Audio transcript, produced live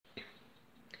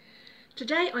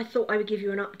Today I thought I would give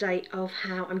you an update of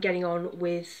how I'm getting on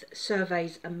with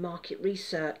surveys and market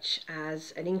research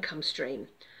as an income stream.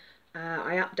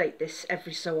 I update this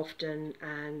every so often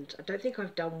and I don't think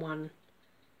I've done one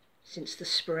since the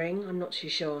spring, I'm not too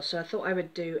sure, so I thought I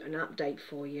would do an update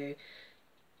for you.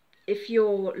 If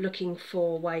you're looking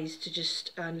for ways to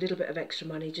just earn a little bit of extra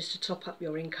money just to top up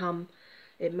your income,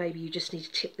 maybe you just need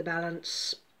to tip the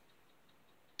balance,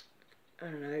 I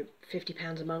don't know,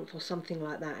 £50 a month or something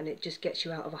like that, and it just gets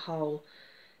you out of a hole.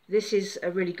 This is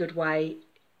a really good way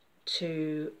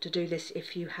to do this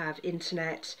if you have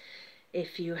internet,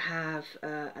 if you have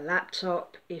a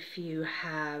laptop, if you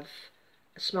have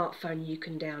a smartphone, you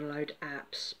can download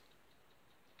apps.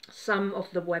 Some of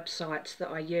the websites that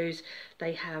I use,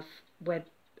 they have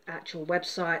actual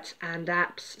websites and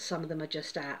apps. Some of them are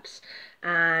just apps,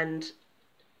 and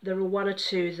there are one or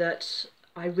two that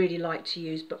I really like to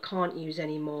use but can't use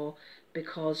anymore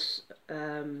because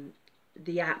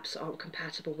the apps aren't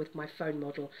compatible with my phone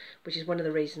model, which is one of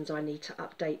the reasons I need to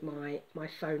update my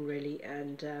phone really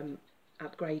and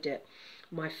upgrade it.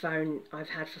 My phone I've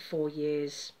had for 4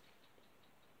 years,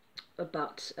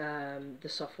 but the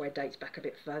software dates back a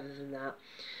bit further than that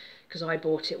because I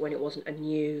bought it when it wasn't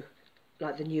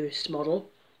like the newest model.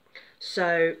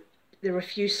 So there are a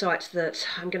few sites that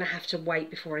I'm going to have to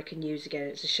wait before I can use again.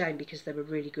 It's a shame because they were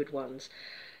really good ones.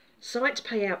 Sites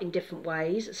pay out in different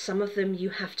ways. Some of them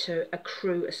you have to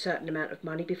accrue a certain amount of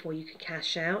money before you can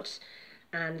cash out,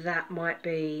 and that might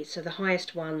be, so the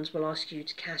highest ones will ask you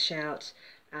to cash out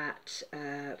at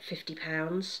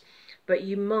 £50, but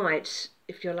you might,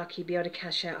 if you're lucky, be able to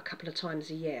cash out a couple of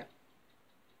times a year.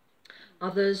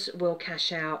 Others will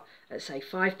cash out at say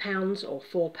 £5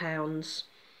 or £4.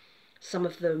 Some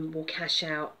of them will cash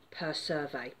out per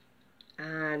survey,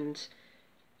 and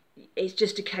it's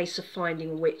just a case of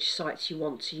finding which sites you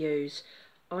want to use.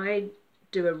 I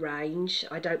do a range.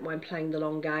 I don't mind playing the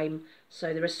long game,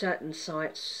 so there are certain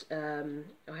sites,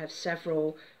 I have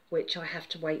several which I have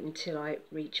to wait until I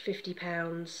reach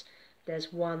 £50.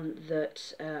 There's one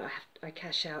that I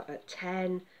cash out at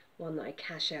 10, one that I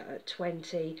cash out at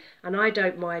 20, and I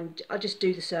don't mind. I just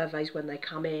do the surveys when they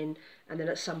come in, and then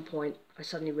at some point I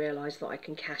suddenly realise that I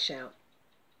can cash out.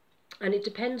 And it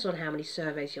depends on how many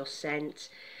surveys you're sent.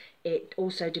 It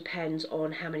also depends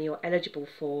on how many you're eligible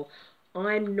for.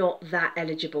 I'm not that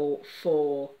eligible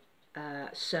for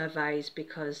surveys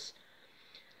because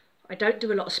I don't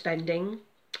do a lot of spending.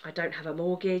 I don't have a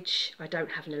mortgage, I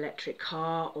don't have an electric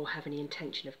car or have any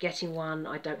intention of getting one,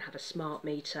 I don't have a smart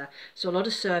meter. So a lot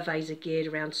of surveys are geared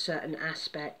around certain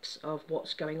aspects of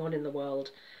what's going on in the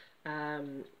world.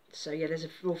 So yeah, there's a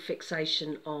real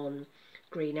fixation on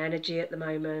green energy at the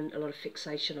moment, a lot of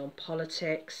fixation on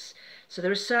politics. So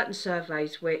there are certain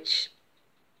surveys which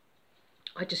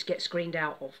I just get screened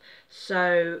out of.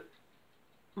 So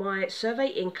my survey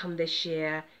income this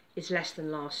year is less than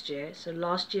last year. So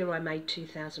last year I made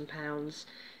 £2,000.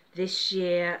 This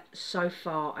year so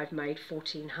far I've made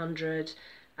 1,400.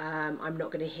 I'm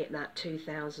not going to hit that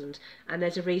 2,000, and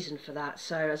there's a reason for that.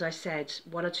 So as I said,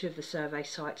 one or two of the survey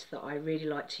sites that I really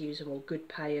like to use are all good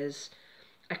payers.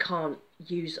 I can't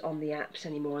use on the apps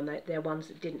anymore, and they're ones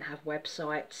that didn't have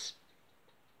websites.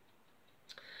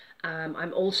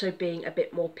 I'm also being a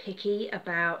bit more picky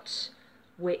about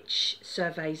which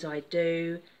surveys I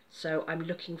do, so I'm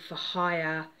looking for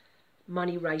higher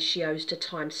money ratios to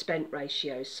time spent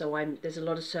ratios. So there's a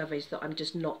lot of surveys that I'm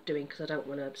just not doing because I don't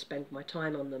want to spend my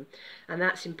time on them, and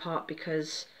that's in part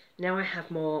because now I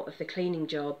have more of the cleaning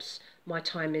jobs, my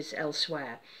time is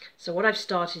elsewhere. So what I've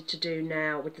started to do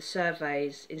now with the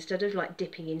surveys, instead of like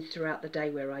dipping in throughout the day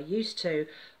where I used to,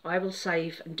 I will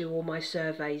save and do all my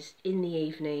surveys in the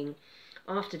evening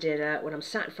after dinner when I'm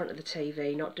sat in front of the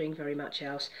TV not doing very much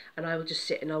else, and I will just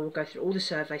sit and I will go through all the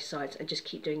survey sites and just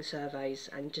keep doing surveys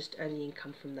and just earn the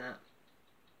income from that.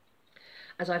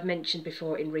 As I've mentioned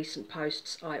before in recent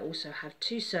posts, I also have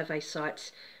 2 survey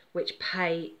sites which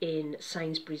pay in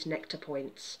Sainsbury's Nectar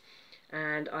points,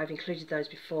 and I've included those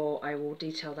before. I will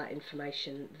detail that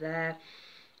information there,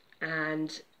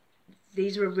 and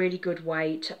these are a really good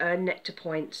way to earn Nectar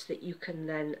points that you can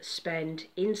then spend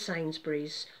in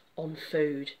Sainsbury's on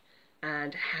food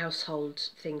and household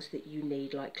things that you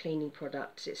need, like cleaning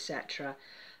products, etc.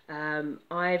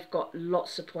 I've got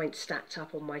lots of points stacked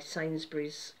up on my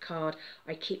Sainsbury's card.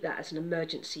 I keep that as an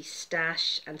emergency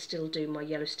stash and still do my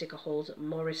yellow sticker hauls at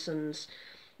Morrison's.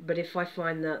 But if I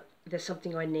find that there's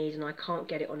something I need and I can't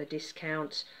get it on a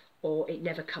discount, or it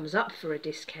never comes up for a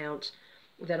discount,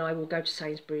 then I will go to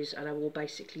Sainsbury's and I will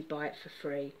basically buy it for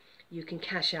free. You can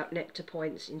cash out Nectar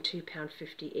points in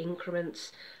 £2.50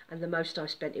 increments, and the most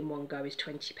I've spent in one go is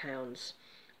 £20.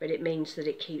 but it means that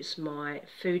it keeps my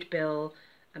food bill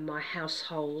and my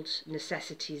household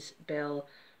necessities bill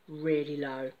really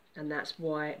low, and that's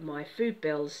why my food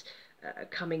bills are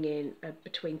coming in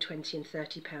between £20 and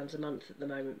 £30 a month at the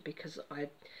moment, because I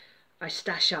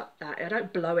stash up that. I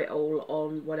don't blow it all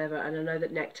on whatever, and I know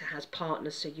that Nectar has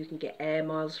partners, so you can get air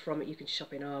miles from it, you can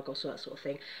shop in Argos, all that sort of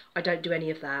thing. I don't do any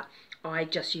of that. I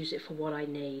just use it for what I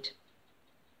need,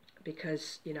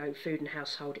 because, you know, food and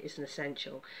household is an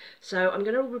essential. So I'm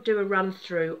going to do a run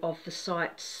through of the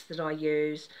sites that I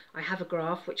use. I have a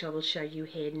graph which I will show you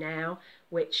here now,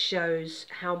 which shows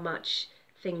how much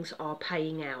things are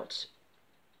paying out,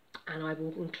 and I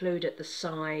will include at the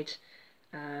side,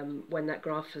 when that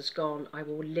graph has gone, I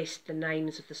will list the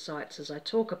names of the sites as I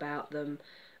talk about them,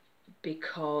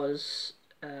 because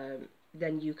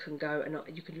then you can go and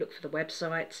you can look for the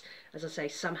websites. As I say,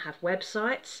 some have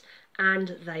websites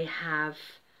and they have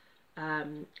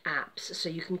apps, so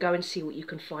you can go and see what you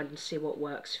can find and see what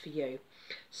works for you.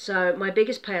 So my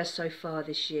biggest payer so far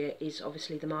this year is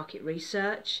obviously the market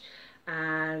research,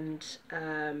 and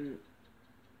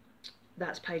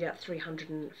that's paid out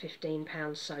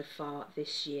 £315 so far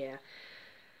this year.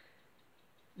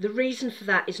 The reason for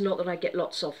that is not that I get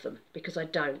lots of them, because I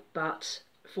don't, but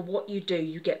for what you do,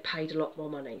 you get paid a lot more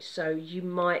money. So you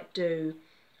might do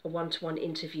a one-to-one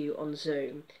interview on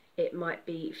Zoom. It might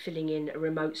be filling in a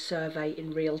remote survey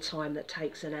in real time that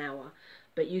takes an hour,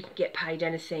 but you can get paid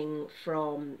anything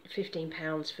from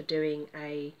 £15 for doing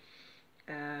an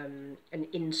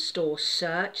in-store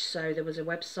search. So there was a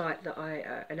website that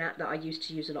an app that I used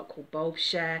to use a lot called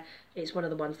Bulbshare. It's one of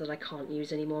the ones that I can't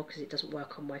use anymore because it doesn't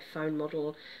work on my phone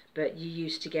model, but you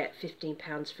used to get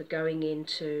 £15 for going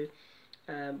into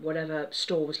whatever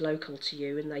store was local to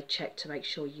you, and they checked to make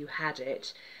sure you had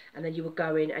it, and then you would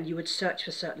go in and you would search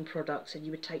for certain products, and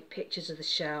you would take pictures of the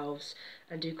shelves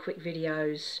and do quick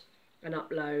videos and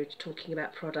upload talking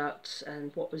about products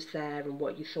and what was there and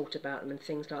what you thought about them and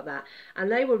things like that.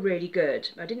 And they were really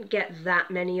good. I didn't get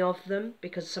that many of them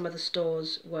because some of the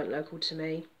stores weren't local to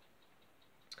me,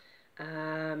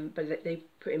 but they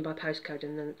put in by postcode,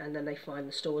 and then they find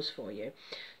the stores for you.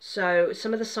 So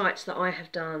some of the sites that I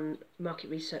have done market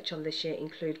research on this year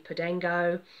include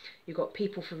Podengo. You've got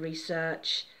People for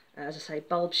Research, as I say,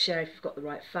 Bulbshare if you've got the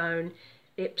right phone,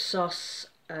 Ipsos,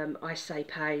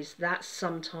 iSayPays. That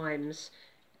sometimes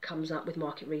comes up with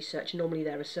market research. Normally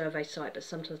they're a survey site, but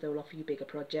sometimes they will offer you bigger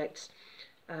projects.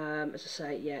 As I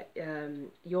say, yeah,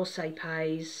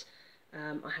 YourSayPays.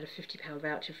 I had a £50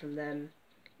 voucher from them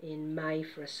in May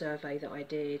for a survey that I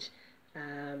did,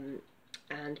 and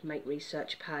Make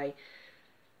Research Pay.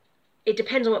 It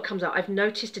depends on what comes up. I've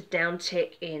noticed a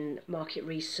downtick in market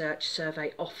research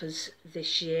survey offers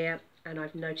this year, and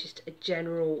I've noticed a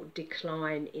general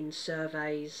decline in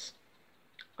surveys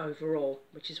overall,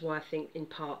 which is why I think in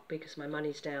part because my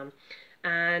money's down.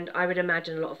 And I would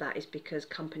imagine a lot of that is because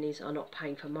companies are not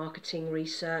paying for marketing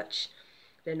research.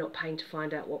 They're not paying to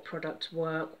find out what products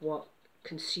work, what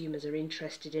consumers are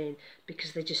interested in,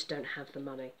 because they just don't have the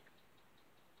money.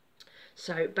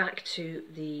 So back to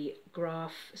the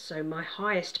graph. So my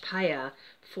highest payer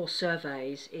for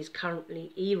surveys is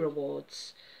currently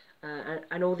eRewards,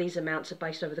 and all these amounts are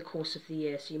based over the course of the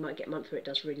year. So you might get a month where it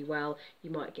does really well, you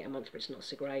might get a month where it's not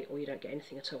so great, or you don't get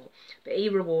anything at all. But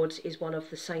eRewards is one of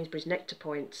the Sainsbury's Nectar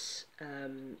Points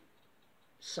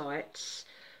sites.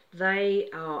 They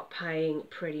are paying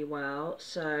pretty well.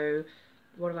 So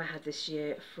what have I had this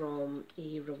year from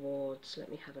eRewards?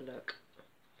 Let me have a look.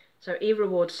 So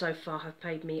eRewards so far have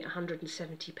paid me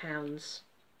 £170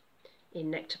 in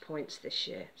Nectar Points this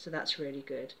year, so that's really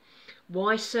good.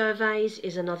 Y Surveys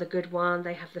is another good one.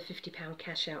 They have the £50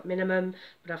 cash out minimum,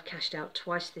 but I've cashed out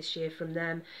twice this year from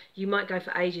them. You might go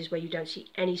for ages where you don't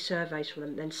see any surveys from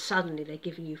them, then suddenly they're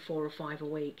giving you 4 or 5 a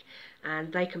week,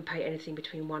 and they can pay anything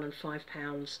between £1 and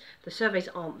 £5. The surveys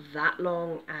aren't that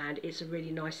long, and it's a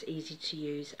really nice, easy to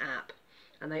use app,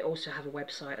 and they also have a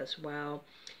website as well.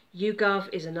 YouGov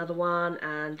is another one,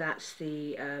 and that's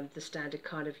the standard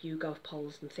kind of YouGov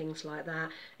polls and things like that.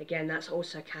 Again, that's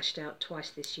also cashed out twice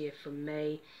this year from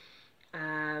me,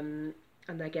 and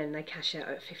again they cash out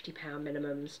at £50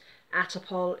 minimums.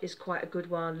 Atopol is quite a good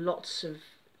one.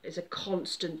 There's a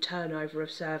constant turnover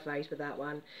of surveys with that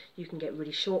one. You can get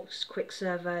really short, quick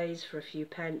surveys for a few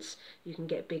pence. You can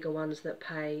get bigger ones that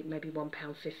pay maybe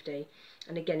 £1.50,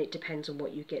 and again it depends on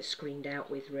what you get screened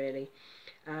out with, really.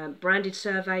 Branded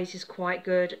Surveys is quite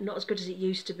good, not as good as it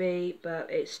used to be, but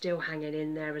it's still hanging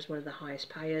in there as one of the highest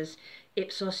payers.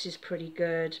 Ipsos is pretty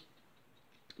good.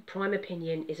 Prime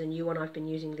Opinion is a new one I've been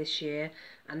using this year,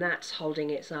 and that's holding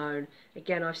its own.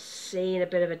 Again, I've seen a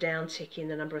bit of a downtick in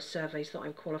the number of surveys that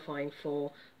I'm qualifying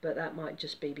for, but that might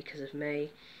just be because of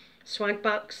me.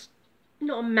 Swagbucks,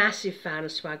 not a massive fan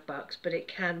of Swagbucks, but it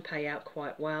can pay out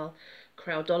quite well.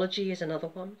 Crowdology is another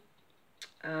one.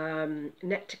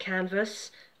 Nectar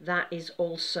Canvas, that is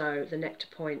also the Nectar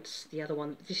Points, the other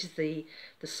one. This is the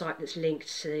site that's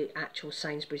linked to actual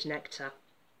Sainsbury's Nectar,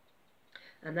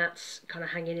 and that's kind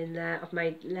of hanging in there. I've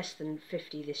made less than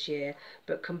 50 this year,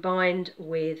 but combined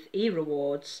with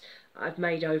eRewards, I've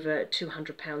made over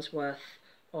 £200 worth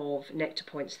of Nectar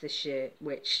Points this year,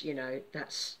 which, you know,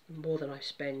 that's more than I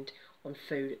spend on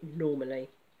food normally.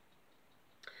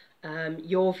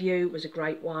 YourView was a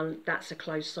great one. That's a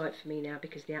closed site for me now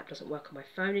because the app doesn't work on my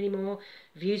phone anymore.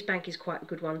 Viewsbank is quite a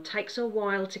good one. Takes a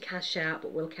while to cash out,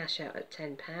 but will cash out at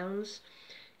 £10.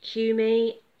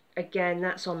 QMe, again,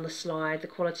 that's on the slide. The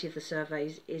quality of the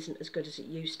surveys isn't as good as it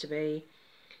used to be.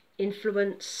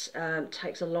 Influence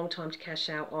takes a long time to cash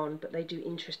out on, but they do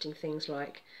interesting things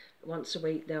like once a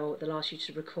week they'll ask you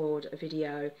to record a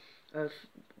video of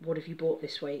what have you bought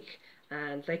this week,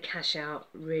 and they cash out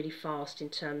really fast in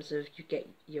terms of you get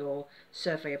your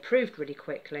survey approved really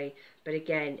quickly. But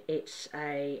again, it's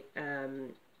a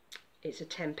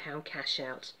 £10 cash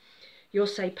out. Your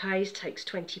Say Pays takes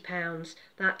 £20.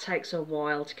 That takes a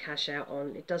while to cash out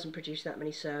on. It doesn't produce that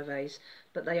many surveys,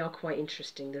 but they are quite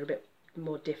interesting. They're a bit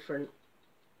more different.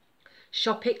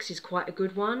 Shopix is quite a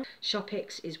good one.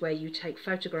 Shopix is where you take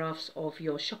photographs of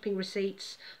your shopping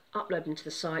receipts, upload them to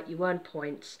the site, you earn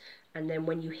points, and then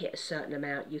when you hit a certain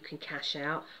amount you can cash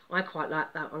out. I quite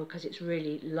like that one because it's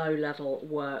really low level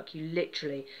work. You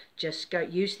literally just go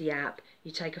use the app,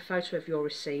 you take a photo of your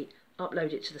receipt,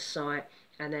 upload it to the site,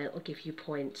 and then it'll give you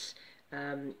points.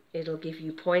 It'll give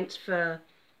you points for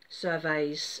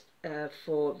surveys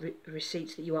for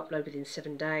receipts that you upload within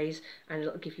 7 days, and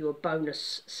it'll give you a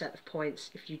bonus set of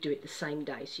points if you do it the same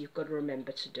day, so you've got to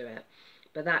remember to do it.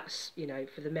 But that's, you know,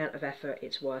 for the amount of effort,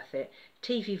 it's worth it.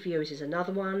 TV viewers is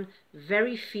another one.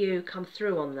 Very few come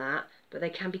through on that, but they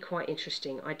can be quite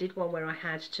interesting. I did one where I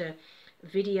had to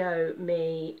video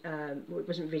me, well, it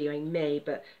wasn't videoing me,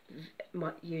 but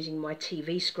using my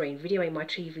TV screen, videoing my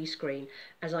TV screen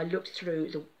as I looked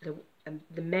through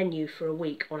the menu for a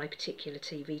week on a particular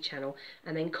TV channel,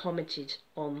 and then commented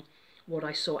on what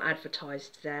I saw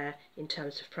advertised there in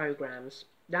terms of programs.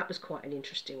 That was quite an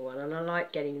interesting one, and I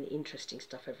like getting the interesting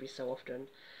stuff every so often.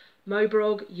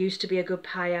 Mobrog used to be a good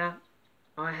payer.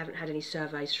 I haven't had any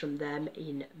surveys from them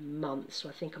in months, so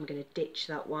I think I'm going to ditch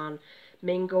that one.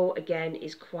 Mingle, again,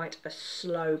 is quite a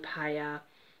slow payer,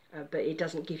 but it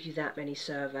doesn't give you that many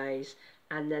surveys.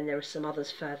 And then there are some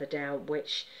others further down,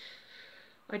 which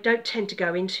I don't tend to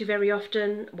go into very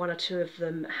often. One or two of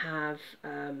them have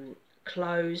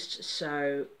closed,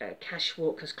 so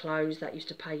Cashwalk has closed. That used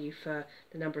to pay you for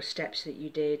the number of steps that you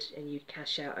did, and you'd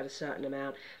cash out at a certain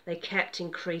amount. They kept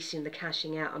increasing the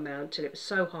cashing out amount till it was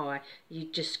so high you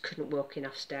just couldn't walk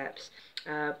enough steps.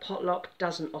 Potluck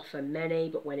doesn't offer many,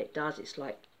 but when it does, it's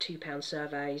like £2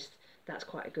 surveys. That's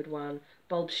quite a good one.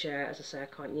 Bulbshare, as I say, I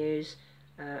can't use.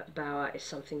 Bauer is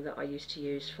something that I used to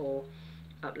use for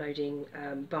uploading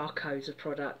barcodes of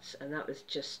products, and that was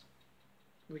just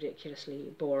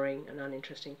ridiculously boring and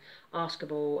uninteresting.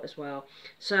 Askable as well.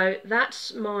 So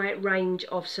that's my range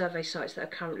of survey sites that are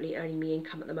currently earning me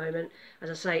income at the moment. As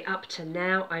I say, up to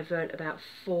now I've earned about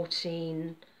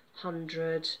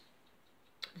 1,400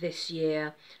 this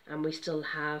year, and we still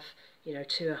have, you know,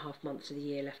 2.5 months of the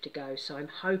year left to go. So I'm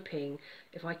hoping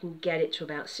if I can get it to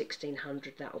about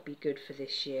 1,600, that will be good for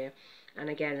this year. And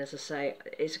again, as I say,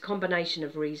 it's a combination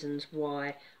of reasons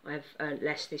why I've earned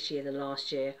less this year than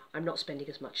last year. I'm not spending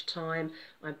as much time.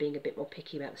 I'm being a bit more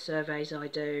picky about the surveys I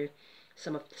do.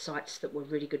 Some of the sites that were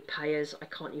really good payers I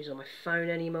can't use on my phone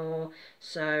anymore.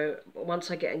 So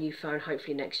once I get a new phone,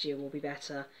 hopefully next year will be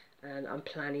better. And I'm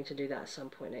planning to do that at some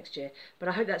point next year. But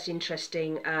I hope that's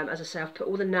interesting. As I say, I've put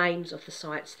all the names of the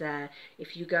sites there.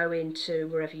 If you go into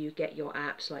wherever you get your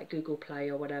apps, like Google Play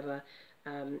or whatever,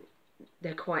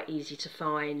 they're quite easy to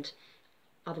find.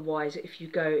 Otherwise, if you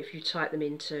type them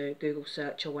into Google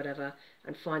search or whatever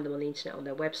and find them on the internet on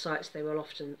their websites, they will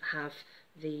often have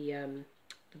the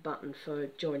button for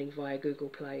joining via Google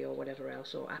Play or whatever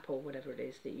else, or Apple, whatever it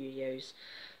is that you use.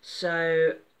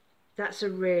 So that's a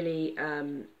really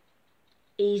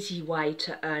easy way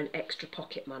to earn extra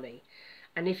pocket money.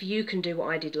 And if you can do what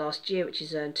I did last year, which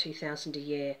is earn 2,000 a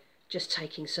year just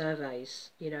taking surveys,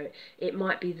 you know, it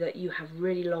might be that you have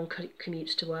really long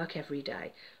commutes to work every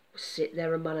day. Sit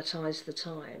there and monetize the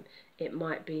time. It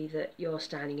might be that you're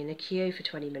standing in a queue for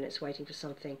 20 minutes waiting for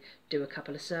something, do a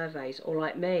couple of surveys. Or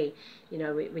like me, you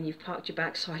know, when you've parked your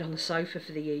backside on the sofa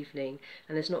for the evening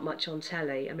and there's not much on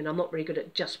telly. I mean, I'm not really good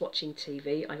at just watching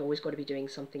TV. I've always got to be doing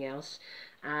something else.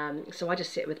 So I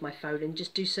just sit with my phone and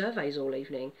just do surveys all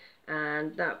evening,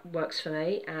 and that works for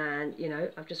me. And you know,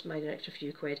 I've just made an extra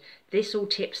few quid. This all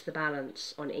tips the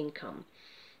balance on income.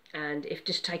 And if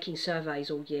just taking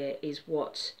surveys all year is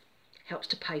what helps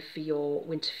to pay for your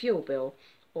winter fuel bill,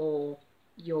 or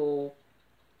your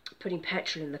putting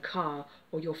petrol in the car,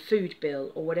 or your food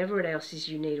bill, or whatever else is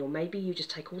you need, or maybe you just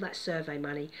take all that survey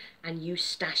money and you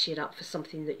stash it up for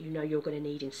something that you know you're going to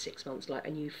need in 6 months, like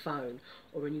a new phone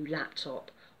or a new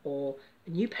laptop or a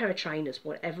new pair of trainers,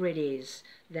 whatever it is,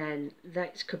 then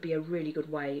that could be a really good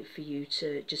way for you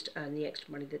to just earn the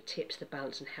extra money that tips the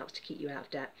balance and helps to keep you out of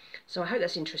debt. So I hope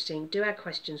that's interesting. Do add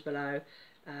questions below.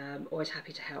 Always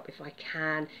happy to help if I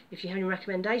can. If you have any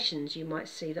recommendations, you might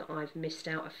see that I've missed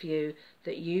out a few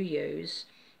that you use.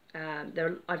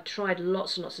 I've tried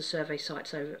lots and lots of survey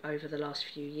sites over the last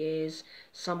few years.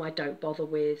 Some I don't bother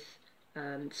with.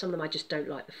 Some of them I just don't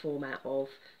like the format of.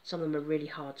 Some of them are really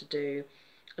hard to do.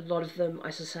 A lot of them,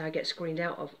 as I say, I get screened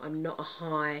out of. I'm not a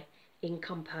high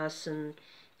income person.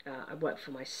 I work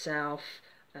for myself.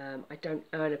 I don't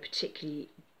earn a particularly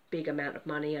big amount of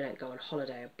money. I don't go on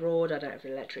holiday abroad. I don't have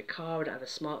an electric car. I don't have a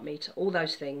smart meter. All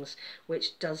those things,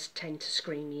 which does tend to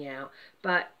screen me out.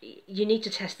 But you need to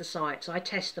test the sites. I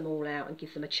test them all out and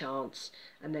give them a chance,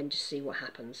 and then just see what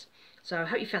happens. So I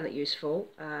hope you found that useful.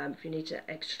 If you need an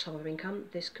extra type of income,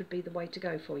 this could be the way to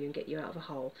go for you and get you out of a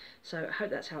hole. So I hope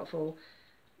that's helpful.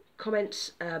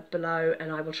 Comments below, and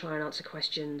I will try and answer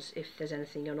questions if there's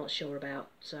anything you're not sure about.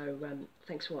 So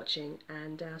thanks for watching,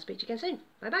 and I'll speak to you again soon.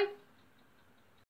 Bye bye.